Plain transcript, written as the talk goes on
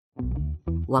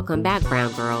Welcome back,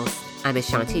 Brown Girls. I'm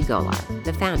Ashanti Golar,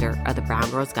 the founder of the Brown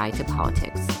Girls Guide to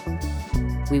Politics.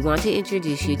 We want to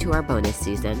introduce you to our bonus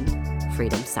season,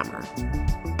 Freedom Summer.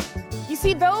 You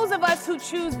see, those of us who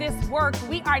choose this work,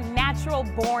 we are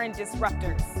natural-born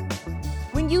disruptors.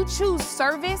 When you choose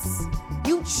service,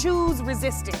 you choose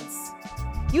resistance.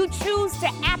 You choose to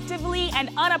actively and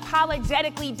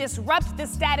unapologetically disrupt the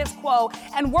status quo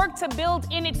and work to build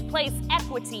in its place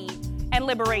equity and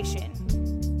liberation.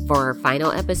 For our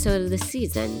final episode of the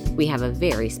season, we have a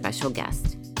very special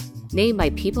guest. Named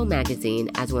by People magazine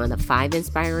as one of the 5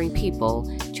 inspiring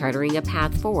people charting a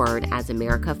path forward as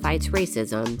America fights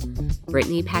racism,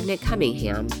 Brittany Packnett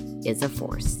Cunningham is a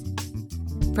force.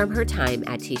 From her time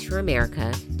at Teach for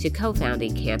America to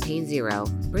co-founding Campaign Zero,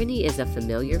 Brittany is a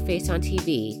familiar face on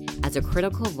TV as a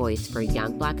critical voice for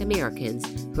young Black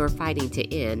Americans who are fighting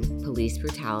to end police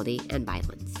brutality and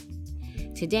violence.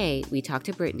 Today, we talk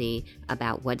to Brittany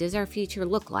about what does our future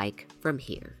look like from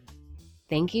here.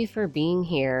 Thank you for being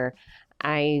here.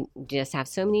 I just have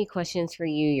so many questions for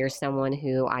you. You're someone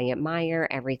who I admire,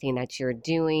 everything that you're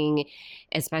doing,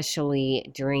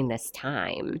 especially during this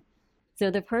time. So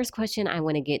the first question I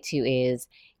want to get to is,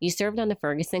 you served on the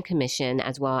Ferguson Commission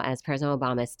as well as President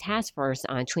Obama's task force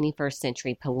on 21st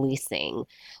century policing.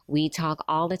 We talk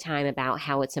all the time about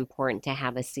how it's important to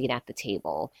have a seat at the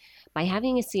table. By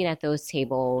having a seat at those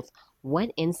tables,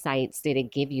 what insights did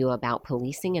it give you about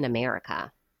policing in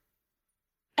America?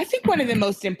 I think one of the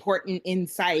most important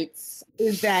insights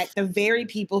is that the very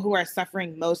people who are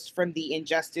suffering most from the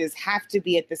injustice have to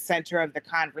be at the center of the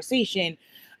conversation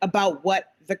about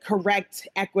what the correct,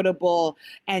 equitable,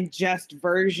 and just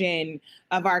version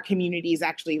of our communities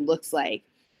actually looks like.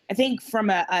 I think from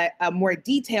a more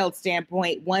detailed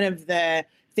standpoint, one of the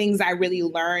things I really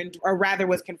learned, or rather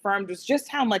was confirmed, was just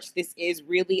how much this is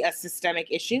really a systemic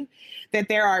issue, that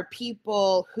there are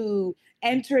people who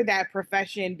enter that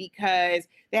profession because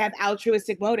they have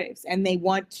altruistic motives and they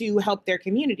want to help their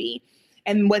community.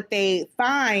 And what they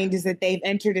find is that they've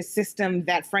entered a system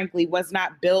that frankly was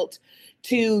not built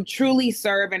to truly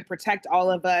serve and protect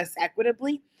all of us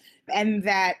equitably, and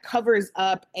that covers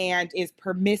up and is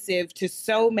permissive to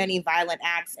so many violent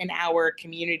acts in our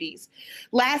communities.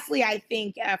 Lastly, I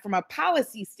think from a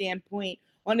policy standpoint,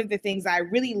 one of the things I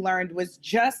really learned was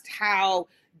just how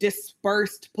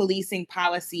dispersed policing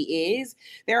policy is.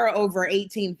 There are over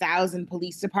 18,000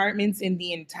 police departments in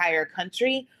the entire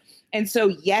country. And so,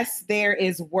 yes, there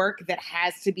is work that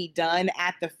has to be done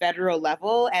at the federal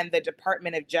level, and the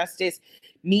Department of Justice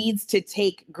needs to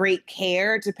take great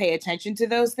care to pay attention to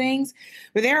those things.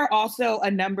 But there are also a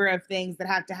number of things that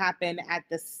have to happen at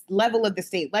the level of the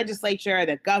state legislature,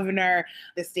 the governor,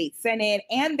 the state senate,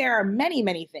 and there are many,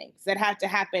 many things that have to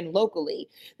happen locally,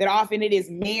 that often it is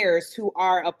mayors who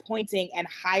are appointing and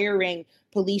hiring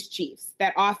police chiefs,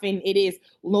 that often it is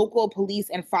local police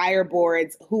and fire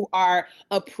boards who are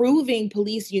approving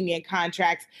police union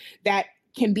contracts that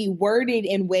can be worded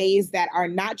in ways that are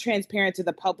not transparent to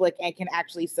the public and can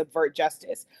actually subvert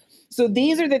justice. So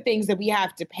these are the things that we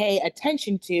have to pay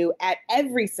attention to at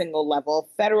every single level,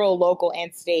 federal, local,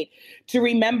 and state, to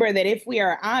remember that if we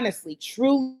are honestly,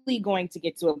 truly going to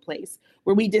get to a place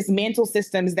where we dismantle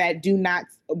systems that do not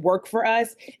work for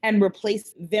us and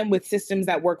replace them with systems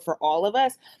that work for all of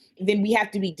us, then we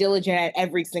have to be diligent at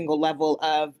every single level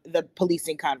of the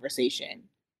policing conversation.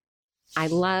 I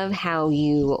love how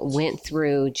you went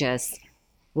through just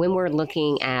when we're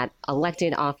looking at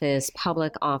elected office,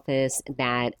 public office,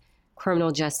 that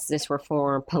criminal justice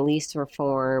reform, police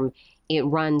reform, it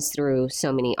runs through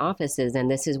so many offices.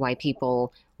 And this is why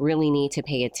people really need to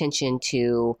pay attention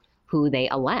to who they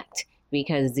elect,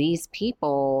 because these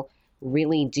people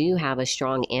really do have a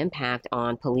strong impact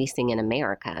on policing in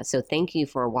America. So thank you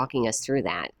for walking us through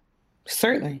that.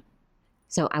 Certainly.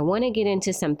 So I want to get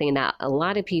into something that a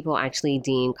lot of people actually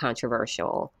deem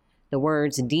controversial, the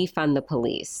words defund the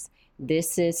police.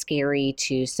 This is scary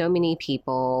to so many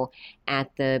people.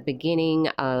 At the beginning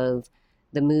of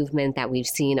the movement that we've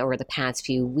seen over the past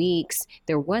few weeks,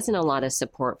 there wasn't a lot of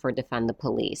support for defund the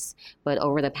police. But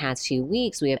over the past few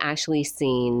weeks, we have actually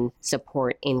seen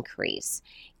support increase.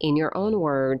 In your own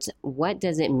words, what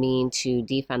does it mean to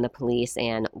defund the police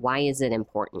and why is it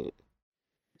important?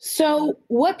 So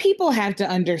what people have to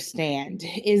understand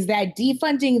is that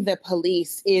defunding the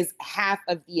police is half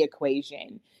of the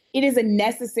equation. It is a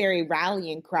necessary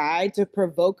rallying cry to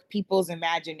provoke people's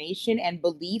imagination and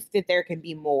belief that there can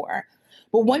be more.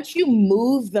 But once you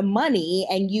move the money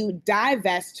and you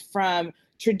divest from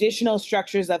traditional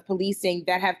structures of policing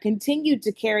that have continued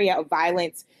to carry out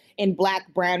violence in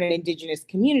Black, Brown, and Indigenous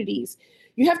communities,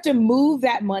 You have to move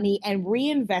that money and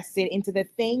reinvest it into the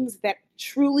things that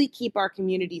truly keep our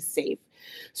communities safe.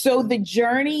 So the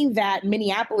journey that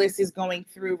Minneapolis is going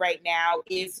through right now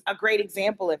is a great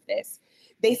example of this.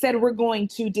 They said, we're going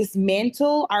to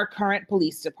dismantle our current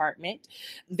police department.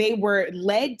 They were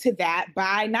led to that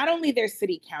by not only their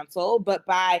city council, but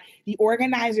by the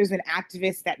organizers and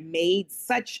activists that made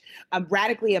such a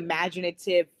radically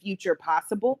imaginative future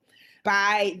possible,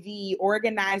 by the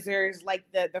organizers like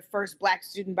the first Black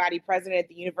student body president at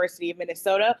the University of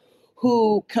Minnesota,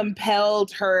 who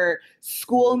compelled her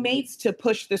schoolmates to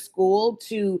push the school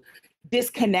to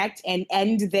disconnect and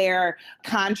end their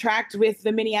contract with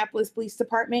the Minneapolis Police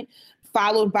Department,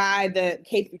 followed by the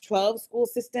K through 12 school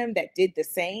system that did the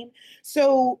same.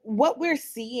 So what we're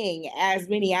seeing as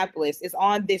Minneapolis is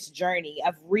on this journey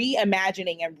of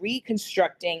reimagining and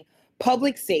reconstructing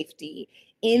public safety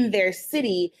in their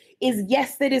city is,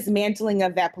 yes, the dismantling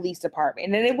of that police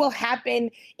department. And it will happen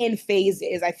in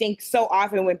phases. I think so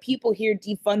often when people hear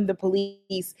defund the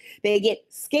police, they get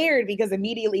scared because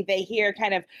immediately they hear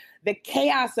kind of the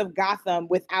chaos of Gotham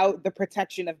without the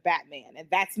protection of Batman. And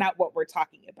that's not what we're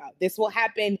talking about. This will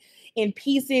happen in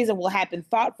pieces, it will happen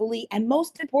thoughtfully, and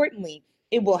most importantly,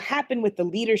 it will happen with the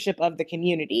leadership of the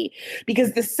community.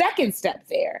 Because the second step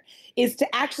there is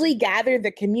to actually gather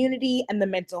the community and the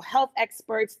mental health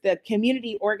experts, the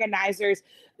community organizers,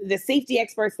 the safety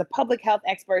experts, the public health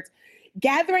experts,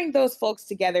 gathering those folks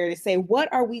together to say,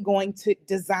 what are we going to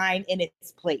design in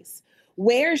its place?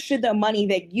 Where should the money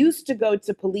that used to go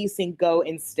to policing go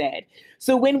instead?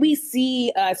 So when we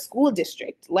see a school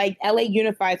district like LA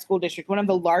Unified School District, one of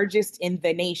the largest in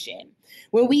the nation,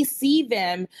 when we see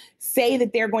them say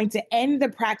that they're going to end the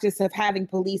practice of having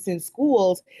police in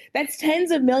schools, that's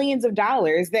tens of millions of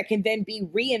dollars that can then be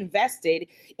reinvested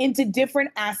into different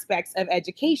aspects of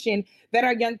education that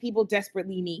our young people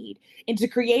desperately need, into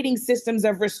creating systems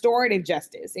of restorative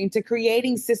justice, into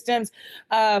creating systems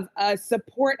of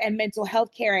support and mental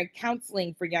health care and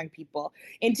counseling for young people,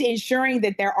 into ensuring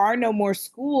that there are no more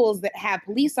schools that have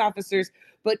police officers,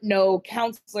 but no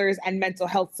counselors and mental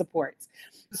health supports.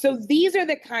 So these are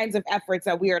the kinds of efforts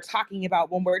that we are talking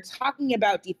about when we're talking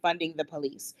about defunding the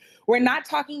police. We're not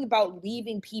talking about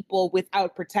leaving people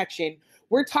without protection.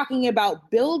 We're talking about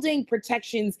building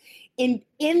protections in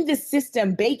the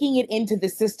system, baking it into the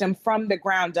system from the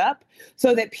ground up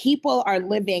so that people are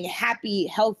living happy,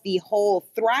 healthy, whole,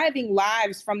 thriving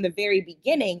lives from the very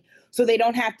beginning, so they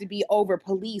don't have to be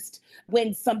over-policed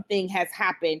when something has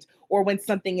happened or when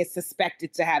something is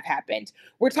suspected to have happened.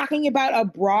 We're talking about a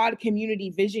broad community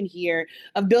vision here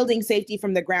of building safety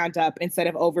from the ground up instead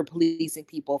of over-policing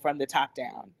people from the top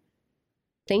down.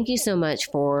 Thank you so much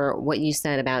for what you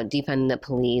said about defunding the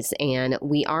police. And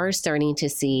we are starting to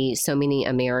see so many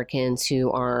Americans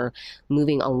who are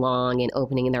moving along and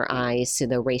opening their eyes to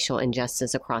the racial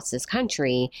injustice across this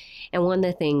country. And one of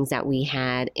the things that we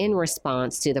had in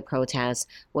response to the protests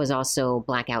was also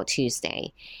Blackout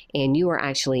Tuesday. And you were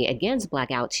actually against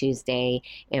Blackout Tuesday.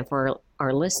 And for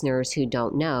our listeners who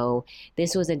don't know,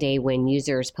 this was a day when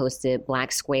users posted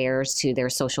black squares to their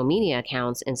social media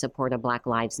accounts in support of Black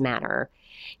Lives Matter.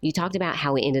 You talked about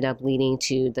how it ended up leading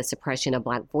to the suppression of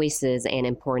Black voices and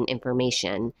important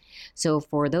information. So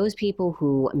for those people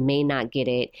who may not get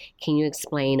it, can you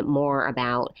explain more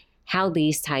about how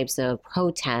these types of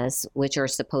protests, which are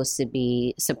supposed to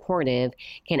be supportive,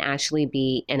 can actually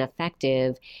be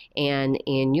ineffective? And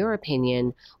in your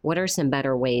opinion, what are some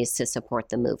better ways to support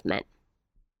the movement?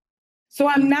 So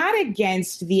I'm not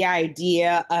against the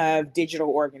idea of digital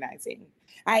organizing.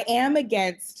 I am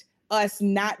against us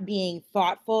not being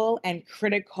thoughtful and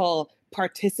critical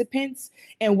participants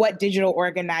in what digital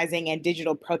organizing and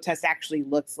digital protest actually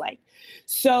looks like.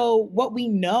 So what we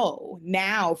know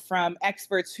now from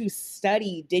experts who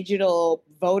study digital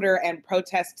voter and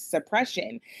protest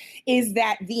suppression is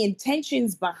that the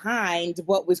intentions behind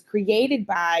what was created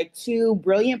by two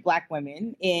brilliant Black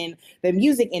women in the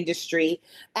music industry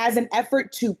as an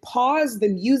effort to pause the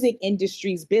music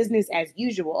industry's business as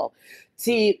usual,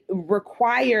 to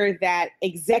require that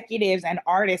executives and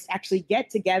artists actually get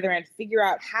together and figure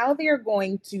out how they're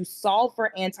going to solve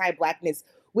for anti-Blackness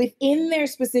within their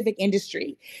specific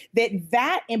industry,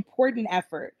 that important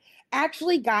effort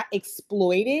actually got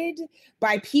exploited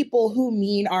by people who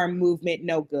mean our movement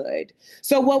no good.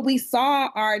 So what we saw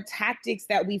are tactics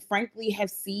that we frankly have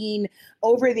seen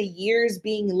over the years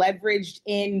being leveraged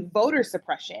in voter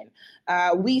suppression.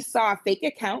 We saw fake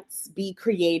accounts be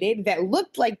created that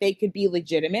looked like they could be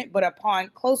legitimate, but upon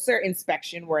closer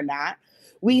inspection were not.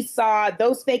 We saw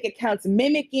those fake accounts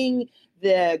mimicking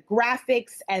the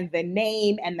graphics and the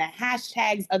name and the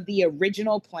hashtags of the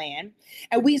original plan.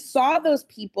 And we saw those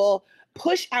people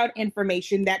push out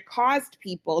information that caused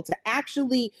people to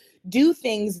actually do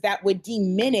things that would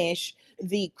diminish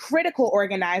the critical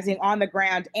organizing on the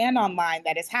ground and online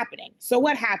that is happening. So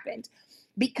what happened?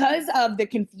 Because of the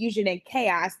confusion and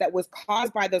chaos that was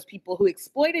caused by those people who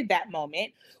exploited that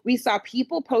moment, we saw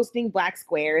people posting Black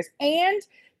squares and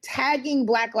tagging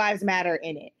Black Lives Matter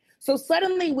in it. So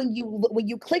suddenly when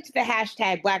you clicked the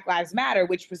hashtag Black Lives Matter,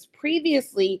 which was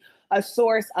previously a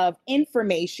source of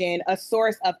information, a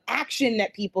source of action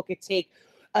that people could take,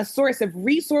 a source of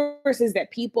resources that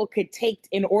people could take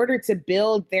in order to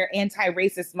build their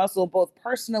anti-racist muscle, both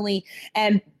personally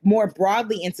and more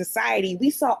broadly in society, we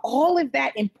saw all of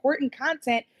that important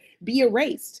content be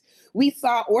erased. We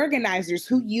saw organizers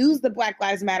who use the Black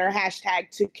Lives Matter hashtag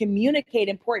to communicate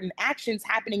important actions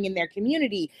happening in their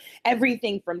community,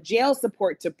 everything from jail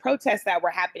support to protests that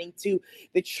were happening to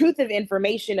the truth of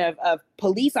information of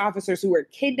police officers who were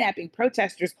kidnapping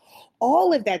protesters.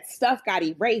 All of that stuff got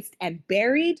erased and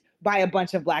buried by a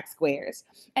bunch of Black squares.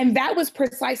 And that was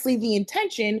precisely the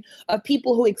intention of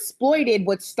people who exploited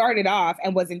what started off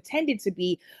and was intended to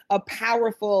be a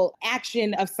powerful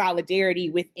action of solidarity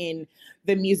within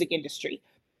the music industry.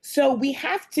 So we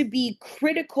have to be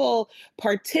critical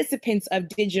participants of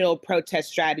digital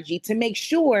protest strategy to make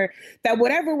sure that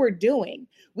whatever we're doing,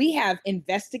 we have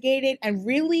investigated and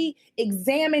really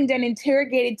examined and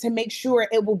interrogated to make sure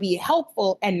it will be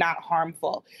helpful and not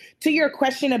harmful. To your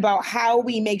question about how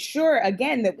we make sure,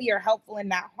 again, that we are helpful and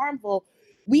not harmful,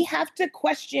 we have to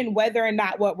question whether or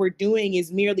not what we're doing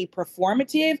is merely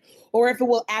performative or if it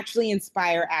will actually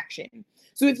inspire action.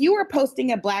 So if you were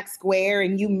posting a Black square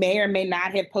and you may or may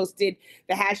not have posted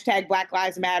the hashtag Black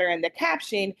Lives Matter in the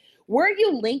caption, were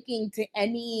you linking to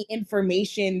any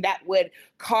information that would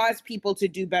cause people to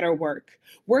do better work?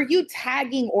 Were you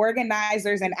tagging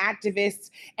organizers and activists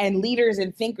and leaders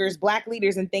and thinkers, Black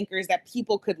leaders and thinkers that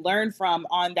people could learn from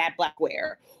on that Black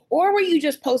square? Or were you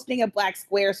just posting a Black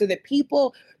square so that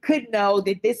people could know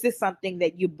that this is something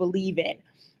that you believe in?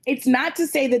 It's not to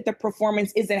say that the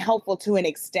performance isn't helpful to an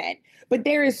extent, but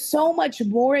there is so much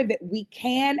more that we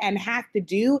can and have to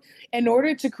do in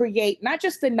order to create not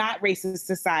just a not racist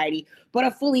society, but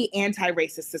a fully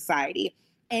anti-racist society.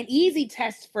 An easy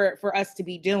test for us to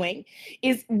be doing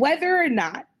is whether or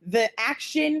not the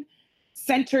action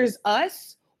centers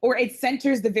us or it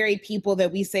centers the very people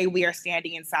that we say we are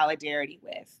standing in solidarity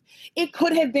with. It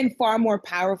could have been far more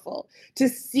powerful to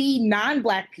see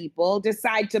non-Black people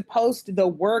decide to post the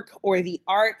work or the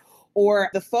art or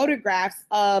the photographs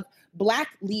of Black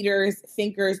leaders,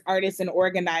 thinkers, artists, and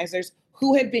organizers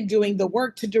who have been doing the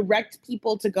work to direct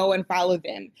people to go and follow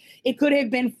them. It could have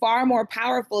been far more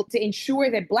powerful to ensure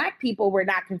that Black people were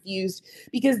not confused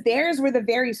because theirs were the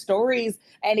very stories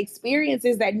and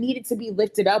experiences that needed to be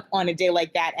lifted up on a day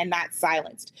like that and not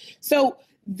silenced. So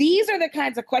these are the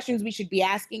kinds of questions we should be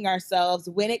asking ourselves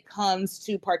when it comes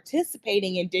to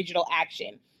participating in digital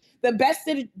action. The best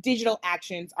digital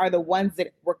actions are the ones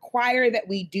that require that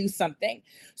we do something.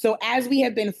 So as we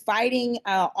have been fighting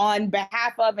on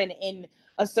behalf of and in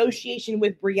association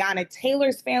with Breonna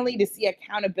Taylor's family to see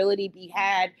accountability be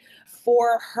had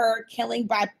for her killing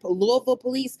by Louisville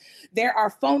police, there are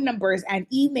phone numbers and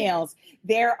emails.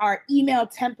 There are email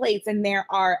templates and there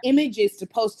are images to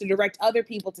post to direct other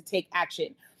people to take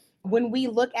action. When we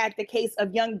look at the case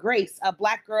of young Grace, a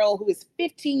Black girl who is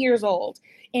 15 years old,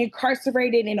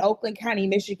 incarcerated in Oakland County,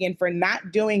 Michigan for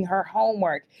not doing her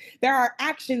homework, there are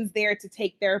actions there to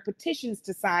take. There are petitions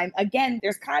to sign. Again,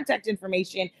 there's contact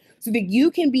information so that you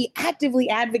can be actively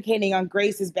advocating on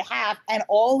Grace's behalf and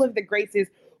all of the Graces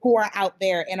who are out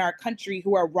there in our country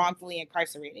who are wrongfully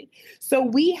incarcerated. So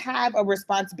we have a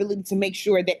responsibility to make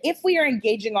sure that if we are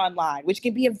engaging online, which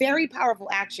can be a very powerful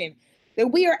action, that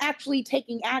we are actually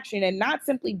taking action and not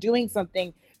simply doing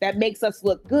something that makes us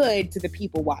look good to the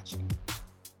people watching.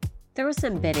 There was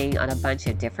some bidding on a bunch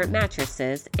of different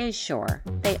mattresses, and sure,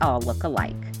 they all look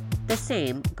alike. The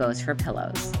same goes for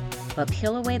pillows. But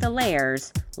peel away the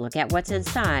layers, look at what's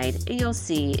inside, and you'll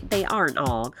see they aren't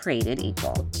all created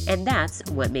equal. And that's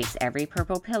what makes every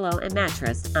purple pillow and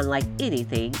mattress unlike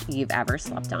anything you've ever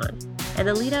slept on. In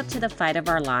the lead up to the fight of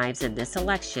our lives in this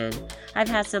election, I've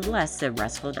had some less than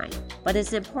restful nights. But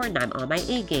it's important I'm on my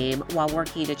A game while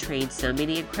working to train so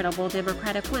many incredible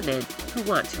Democratic women who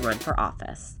want to run for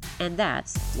office. And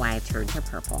that's why I turned to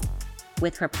purple.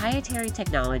 With proprietary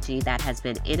technology that has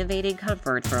been innovating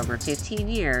comfort for over 15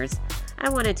 years,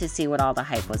 I wanted to see what all the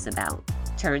hype was about.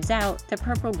 Turns out, the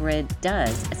Purple Grid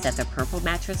does set the Purple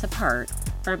mattress apart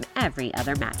from every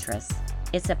other mattress.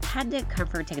 It's a patented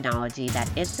comfort technology that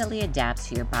instantly adapts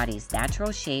to your body's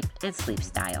natural shape and sleep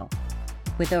style.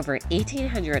 With over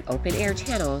 1,800 open-air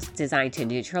channels designed to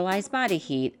neutralize body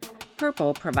heat,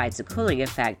 Purple provides a cooling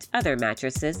effect other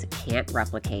mattresses can't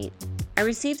replicate. I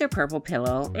received a Purple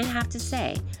pillow and have to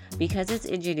say, because it's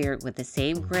engineered with the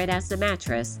same grid as the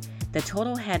mattress, the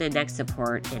total head and neck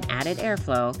support and added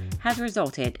airflow has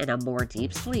resulted in a more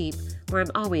deep sleep where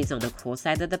I'm always on the cool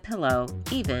side of the pillow,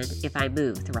 even if I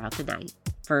move throughout the night.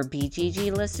 For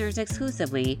BGG listeners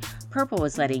exclusively, Purple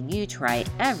is letting you try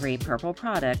every Purple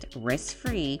product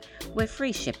risk-free with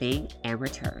free shipping and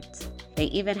returns. They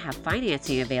even have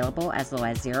financing available as low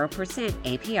as 0%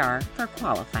 APR for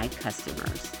qualified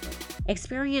customers.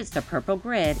 Experience the Purple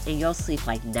Grid and you'll sleep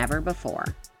like never before.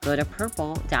 Go to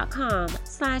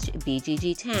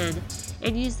purple.com/BGG10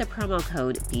 and use the promo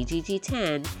code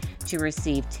BGG10 to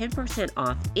receive 10%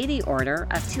 off any order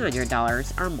of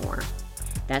 $200 or more.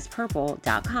 That's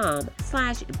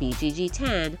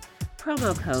purple.com/BGG10,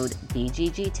 promo code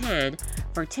BGG10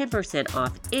 for 10%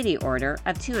 off any order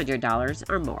of $200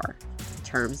 or more.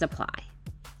 Terms apply.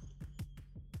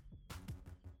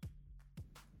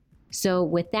 So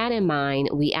with that in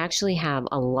mind, we actually have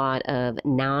a lot of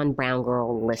non-brown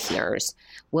girl listeners.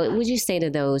 What would you say to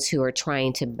those who are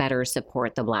trying to better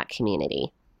support the Black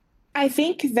community? I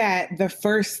think that the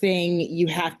first thing you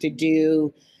have to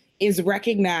do is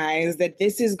recognize that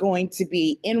this is going to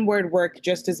be inward work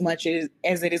just as much as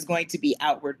it is going to be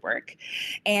outward work.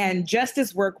 And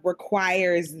justice work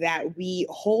requires that we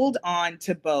hold on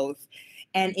to both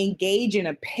and engage in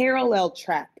a parallel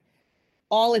track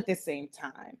all at the same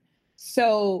time.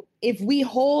 So if we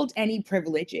hold any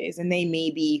privileges, and they may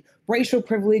be racial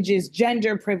privileges,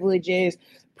 gender privileges,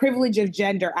 privilege of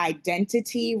gender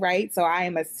identity, right? So I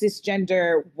am a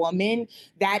cisgender woman.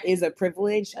 That is a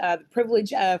privilege. The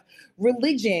privilege of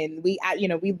religion. We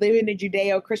live in a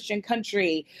Judeo-Christian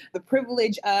country. The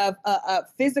privilege of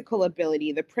physical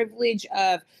ability. The privilege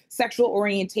of sexual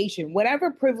orientation. Whatever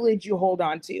privilege you hold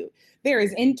on to, there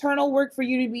is internal work for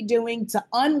you to be doing to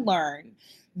unlearn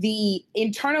the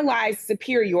internalized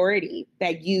superiority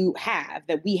that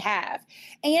we have.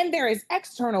 And there is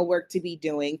external work to be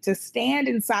doing to stand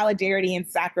in solidarity and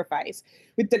sacrifice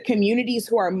with the communities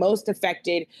who are most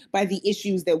affected by the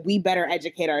issues that we better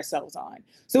educate ourselves on.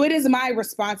 So it is my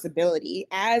responsibility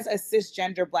as a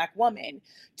cisgender Black woman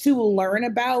to learn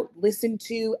about, listen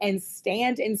to, and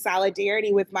stand in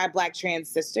solidarity with my Black trans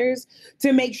sisters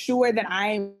to make sure that I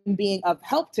am being of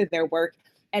help to their work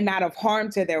and not of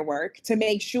harm to their work, to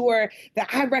make sure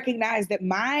that I recognize that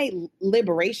my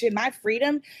liberation, my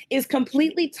freedom is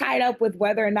completely tied up with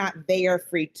whether or not they are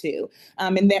free too,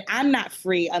 and that I'm not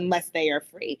free unless they are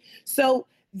free. So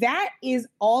that is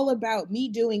all about me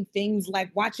doing things like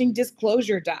watching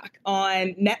Disclosure Doc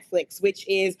on Netflix, which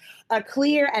is a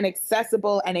clear and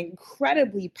accessible and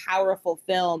incredibly powerful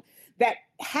film that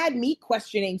had me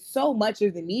questioning so much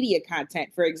of the media content,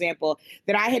 for example,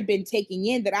 that I had been taking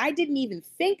in that I didn't even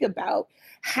think about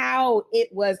how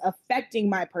it was affecting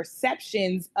my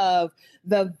perceptions of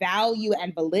the value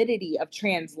and validity of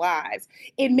trans lives.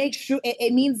 It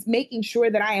means making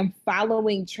sure that I am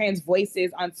following trans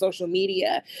voices on social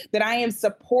media, that I am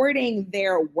supporting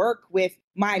their work with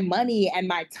my money and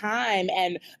my time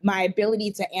and my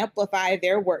ability to amplify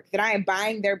their work, that I am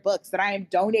buying their books, that I am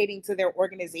donating to their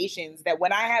organizations, that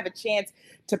when I have a chance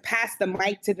to pass the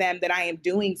mic to them, that I am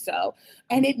doing so.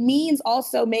 And it means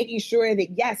also making sure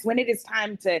that, yes, when it is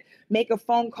time to make a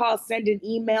phone call, send an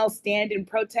email, stand in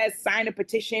protest, sign a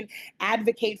petition,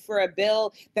 advocate for a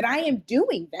bill, that I am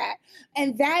doing that.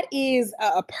 And that is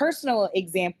a personal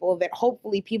example that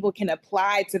hopefully people can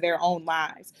apply to their own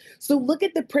lives. So look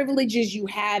at the privileges you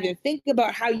have and think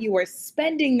about how you are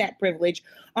spending that privilege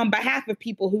on behalf of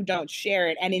people who don't share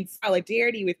it and in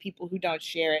solidarity with people who don't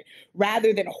share it,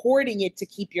 rather than hoarding it to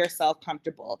keep yourself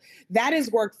comfortable. That is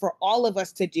work for all of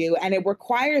us to do, and it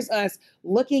requires us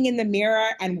looking in the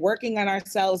mirror and working on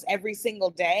ourselves every single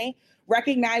day,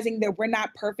 recognizing that we're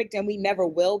not perfect and we never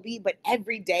will be, but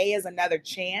every day is another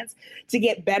chance to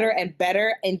get better and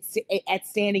better at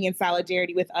standing in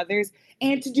solidarity with others,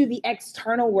 and to do the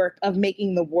external work of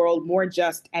making the world more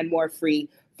just and more free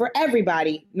for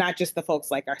everybody, not just the folks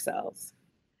like ourselves.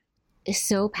 It's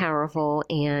so powerful,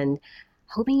 and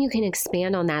hoping you can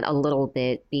expand on that a little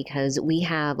bit, because we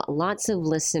have lots of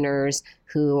listeners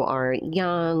who are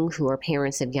young, who are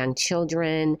parents of young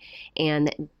children,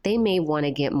 and they may want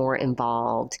to get more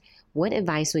involved. What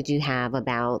advice would you have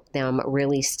about them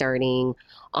really starting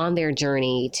on their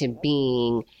journey to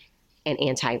being an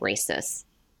anti-racist?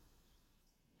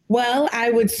 Well,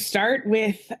 I would start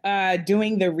with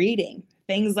doing the reading.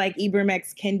 Things like Ibram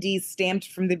X. Kendi's Stamped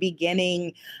from the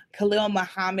Beginning, Khalil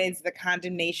Muhammad's The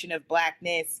Condemnation of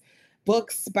Blackness,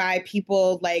 books by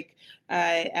people like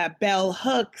Bell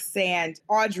Hooks and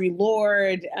Audre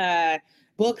Lorde,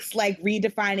 books like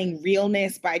Redefining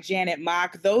Realness by Janet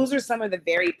Mock. Those are some of the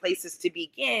very places to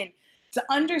begin to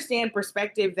understand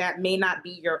perspective that may not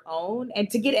be your own, and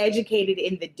to get educated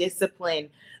in the discipline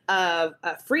of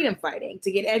freedom fighting,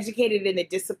 to get educated in the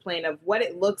discipline of what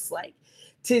it looks like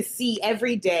to see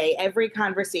every day, every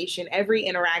conversation, every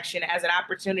interaction as an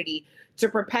opportunity to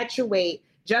perpetuate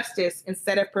justice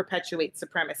instead of perpetuate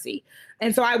supremacy.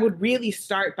 And so I would really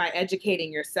start by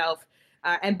educating yourself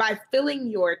and by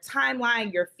filling your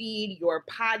timeline, your feed, your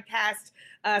podcast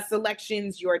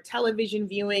selections, your television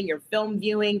viewing, your film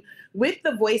viewing with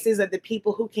the voices of the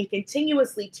people who can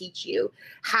continuously teach you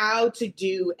how to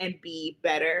do and be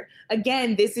better.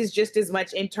 Again, this is just as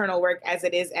much internal work as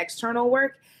it is external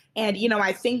work. And,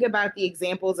 I think about the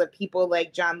examples of people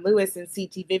like John Lewis and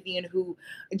C.T. Vivian, who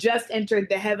just entered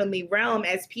the heavenly realm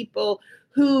as people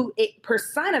who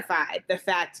personified the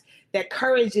fact that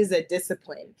courage is a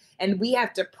discipline, and we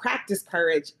have to practice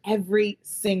courage every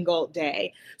single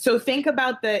day. So think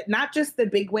about not just the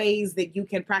big ways that you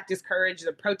can practice courage,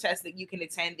 the protests that you can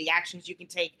attend, the actions you can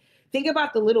take. Think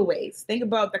about the little ways. Think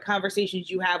about the conversations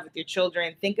you have with your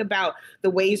children. Think about the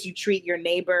ways you treat your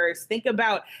neighbors. Think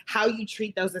about how you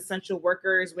treat those essential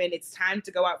workers when it's time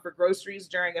to go out for groceries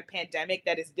during a pandemic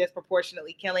that is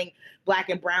disproportionately killing Black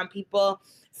and brown people.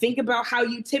 Think about how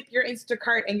you tip your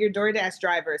Instacart and your DoorDash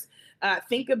drivers.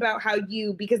 Think about how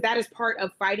because that is part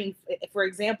of fighting, for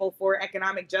example, for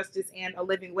economic justice and a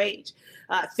living wage.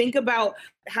 Think about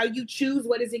how you choose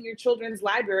what is in your children's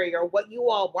library or what you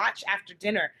all watch after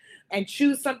dinner, and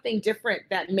choose something different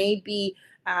that may be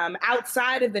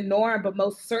outside of the norm, but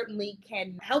most certainly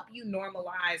can help you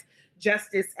normalize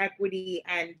justice, equity,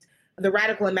 and the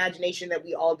radical imagination that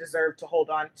we all deserve to hold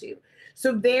on to.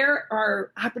 So there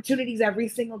are opportunities every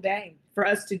single day for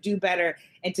us to do better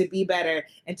and to be better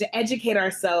and to educate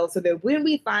ourselves so that when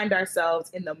we find ourselves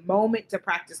in the moment to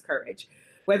practice courage,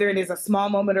 whether it is a small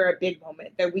moment or a big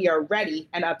moment, that we are ready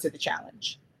and up to the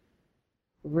challenge.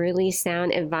 Really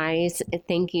sound advice.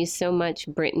 Thank you so much,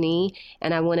 Brittany.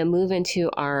 And I want to move into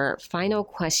our final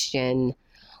question.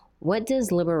 What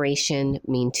does liberation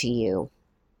mean to you?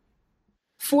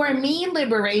 For me,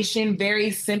 liberation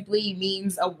very simply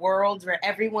means a world where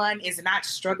everyone is not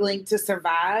struggling to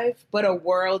survive, but a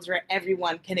world where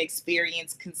everyone can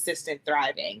experience consistent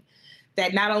thriving.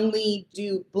 That not only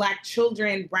do Black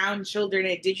children, brown children,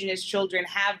 Indigenous children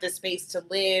have the space to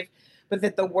live, but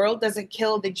that the world doesn't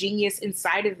kill the genius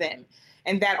inside of them.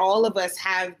 And that all of us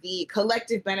have the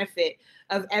collective benefit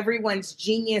of everyone's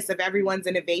genius, of everyone's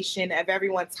innovation, of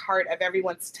everyone's heart, of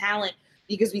everyone's talent,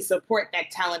 because we support that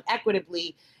talent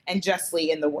equitably and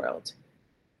justly in the world.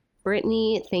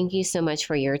 Brittany, thank you so much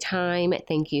for your time.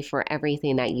 Thank you for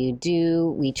everything that you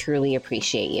do. We truly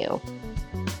appreciate you.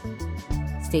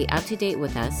 Stay up to date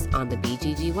with us on the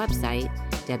BGG website,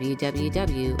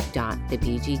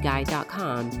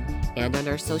 www.thebgguide.com, and on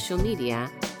our social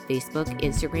media, Facebook,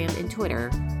 Instagram, and Twitter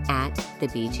 @The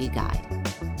BG Guide.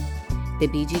 The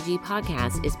BGG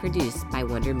podcast is produced by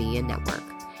Wonder Media Network.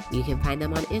 You can find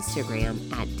them on Instagram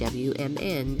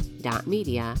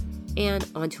 @WMN.media and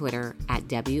on Twitter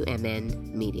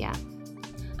 @WMNmedia.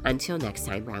 Until next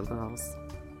time, Brown Girls.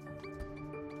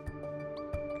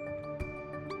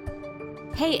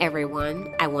 Hey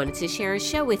everyone, I wanted to share a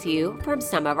show with you from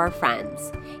some of our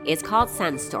friends. It's called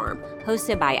Sunstorm,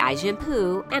 hosted by Aijin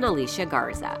Poo and Alicia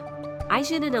Garza.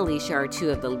 Aijin and Alicia are two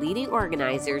of the leading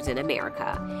organizers in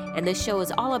America, and the show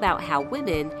is all about how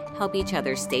women help each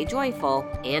other stay joyful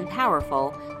and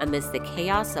powerful amidst the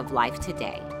chaos of life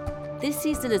today. This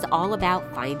season is all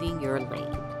about finding your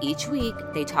lane. Each week,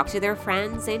 they talk to their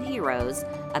friends and heroes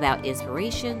about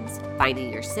inspirations,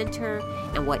 finding your center,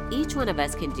 and what each one of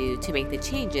us can do to make the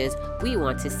changes we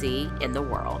want to see in the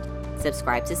world.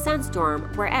 Subscribe to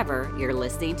Sunstorm wherever you're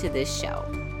listening to this show.